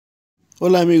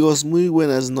Hola amigos, muy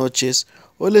buenas noches.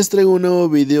 Hoy les traigo un nuevo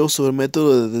video sobre el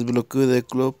método de desbloqueo de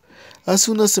iCloud. Hace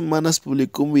unas semanas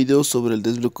publicó un video sobre el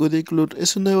desbloqueo de iCloud.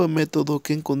 Es un nuevo método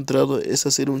que he encontrado, es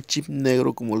hacer un chip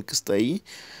negro como el que está ahí,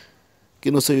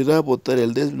 que nos ayuda a botar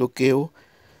el desbloqueo.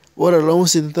 Ahora lo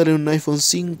vamos a intentar en un iPhone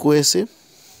 5S.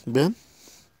 Vean,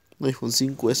 un iPhone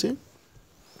 5S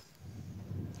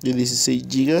de 16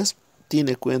 GB.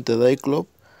 Tiene cuenta de iCloud.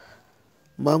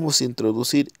 Vamos a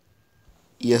introducir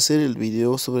y hacer el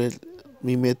video sobre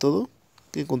mi método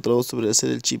que he encontrado sobre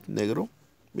hacer el chip negro.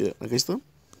 Mira, aquí está.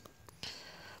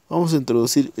 Vamos a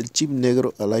introducir el chip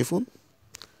negro al iPhone.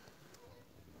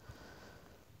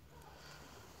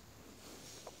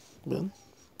 Vean.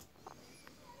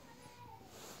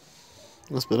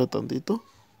 Espera tantito.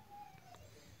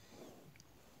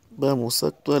 Vamos a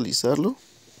actualizarlo.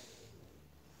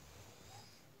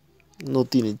 No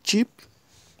tiene chip.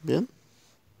 Vean.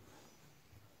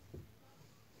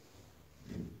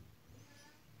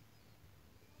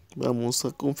 Vamos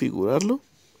a configurarlo.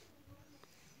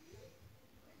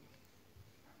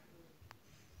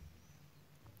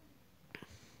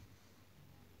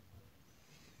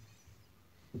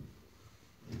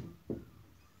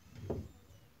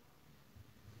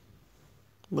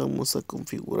 Vamos a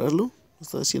configurarlo.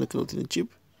 Está diciendo que no tiene chip.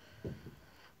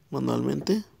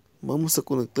 Manualmente. Vamos a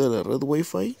conectar a la red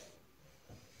Wi-Fi.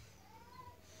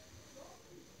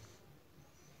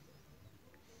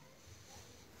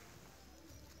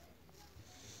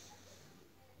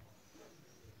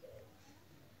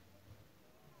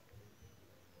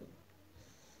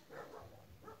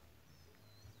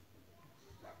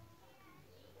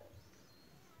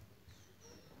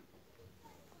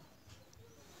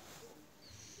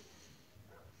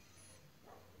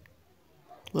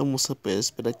 Vamos a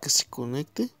esperar que se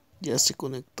conecte. Ya se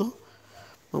conectó.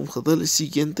 Vamos a darle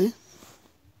siguiente.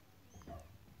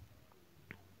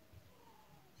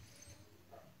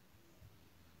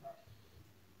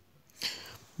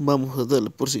 Vamos a darle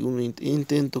por segundo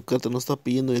intento. Carta nos está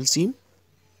pidiendo el SIM.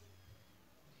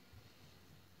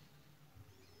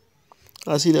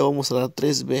 Así le vamos a dar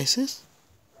 3 veces.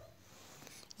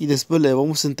 Y después le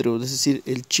vamos a introducir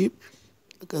el chip.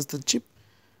 Acá está el chip.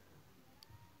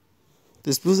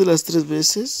 Después de las 3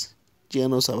 veces ya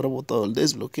nos habrá botado el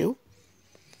desbloqueo.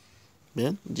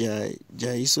 Vean,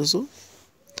 ya hizo eso.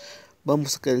 Vamos a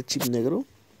sacar el chip negro.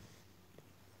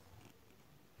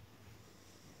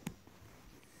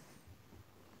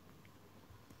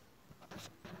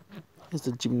 Este es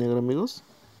el chip negro, amigos.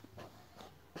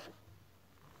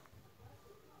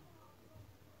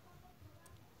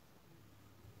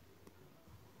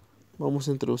 Vamos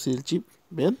a introducir el chip.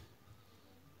 Vean.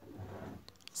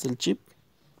 Este es el chip.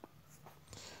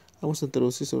 Vamos a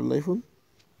introducir sobre el iPhone.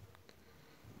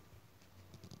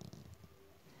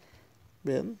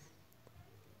 Vean.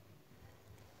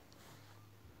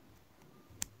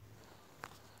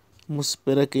 Vamos a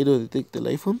esperar a que lo detecte el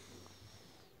iPhone.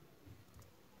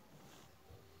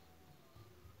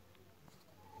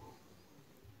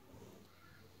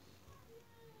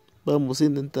 Vamos a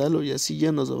intentarlo y así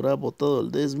ya nos habrá botado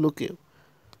el desbloqueo.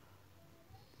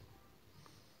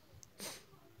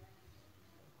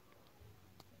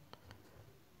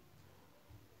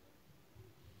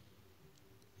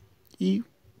 Y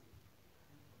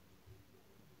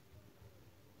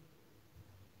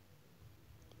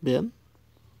vean.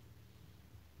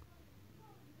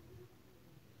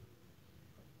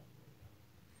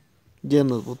 Ya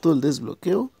nos botó el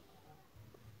desbloqueo.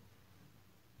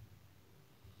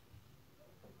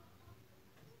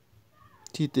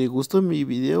 Si te gustó mi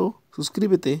video,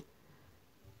 suscríbete.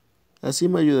 Así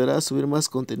me ayudará a subir más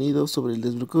contenido sobre el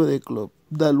desbloqueo de iCloud.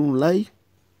 Dale un like,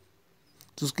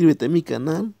 suscríbete a mi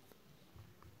canal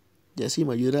y así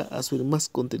me ayudará a subir más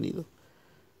contenido.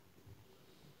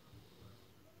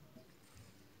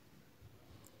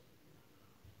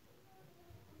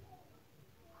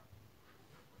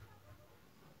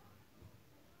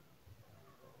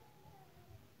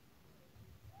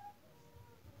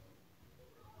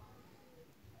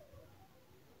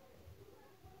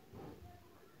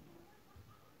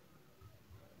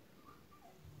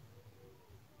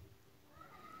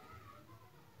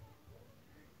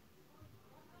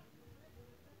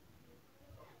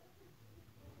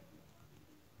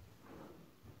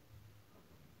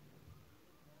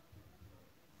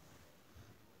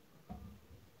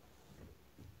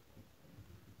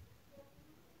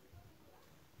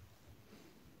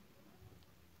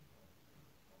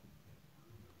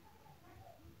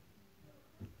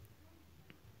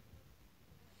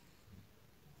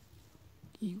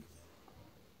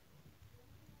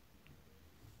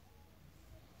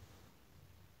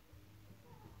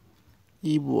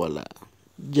 Y voilà.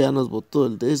 Ya nos botó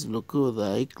el desbloqueo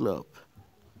de iCloud.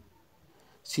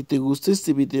 Si te gustó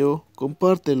este video,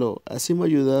 compártelo, así me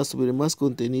ayuda a subir más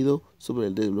contenido sobre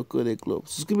el desbloqueo de iCloud.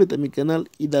 Suscríbete a mi canal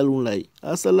y dale un like.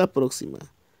 Hasta la próxima.